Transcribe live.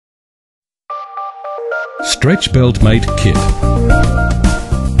Stretch belt mate kit.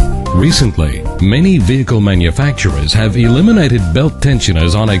 Recently, many vehicle manufacturers have eliminated belt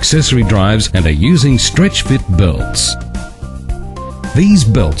tensioners on accessory drives and are using stretch fit belts. These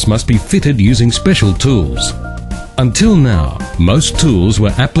belts must be fitted using special tools. Until now, most tools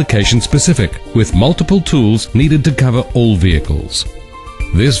were application specific, with multiple tools needed to cover all vehicles.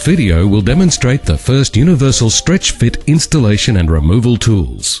 This video will demonstrate the first universal stretch fit installation and removal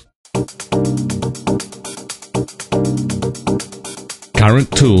tools.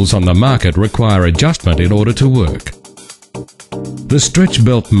 Current tools on the market require adjustment in order to work. The stretch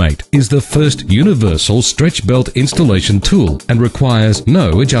belt mate is the first universal stretch belt installation tool and requires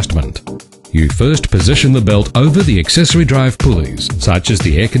no adjustment. You first position the belt over the accessory drive pulleys, such as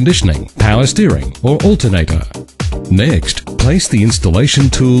the air conditioning, power steering or alternator. Next, place the installation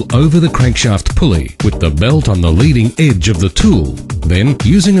tool over the crankshaft pulley with the belt on the leading edge of the tool. Then,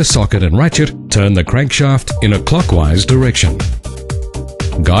 using a socket and ratchet, turn the crankshaft in a clockwise direction.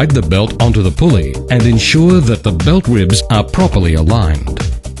 Guide the belt onto the pulley and ensure that the belt ribs are properly aligned.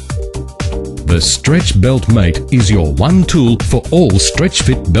 The stretch belt mate is your one tool for all stretch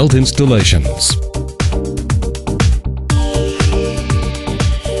fit belt installations.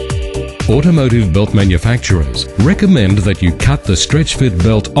 Automotive belt manufacturers recommend that you cut the stretch fit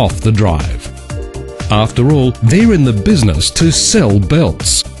belt off the drive. After all, they're in the business to sell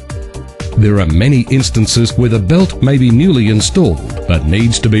belts. There are many instances where the belt may be newly installed but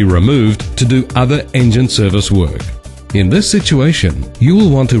needs to be removed to do other engine service work. In this situation, you will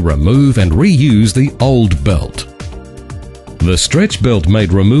want to remove and reuse the old belt. The stretch belt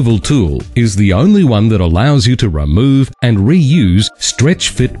mate removal tool is the only one that allows you to remove and reuse stretch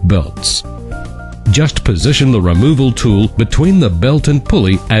fit belts. Just position the removal tool between the belt and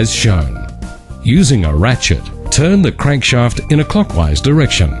pulley as shown. Using a ratchet, turn the crankshaft in a clockwise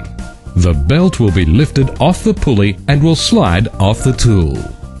direction. The belt will be lifted off the pulley and will slide off the tool.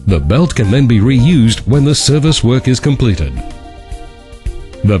 The belt can then be reused when the service work is completed.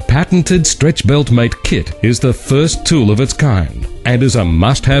 The patented stretch belt mate kit is the first tool of its kind and is a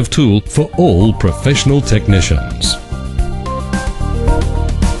must-have tool for all professional technicians.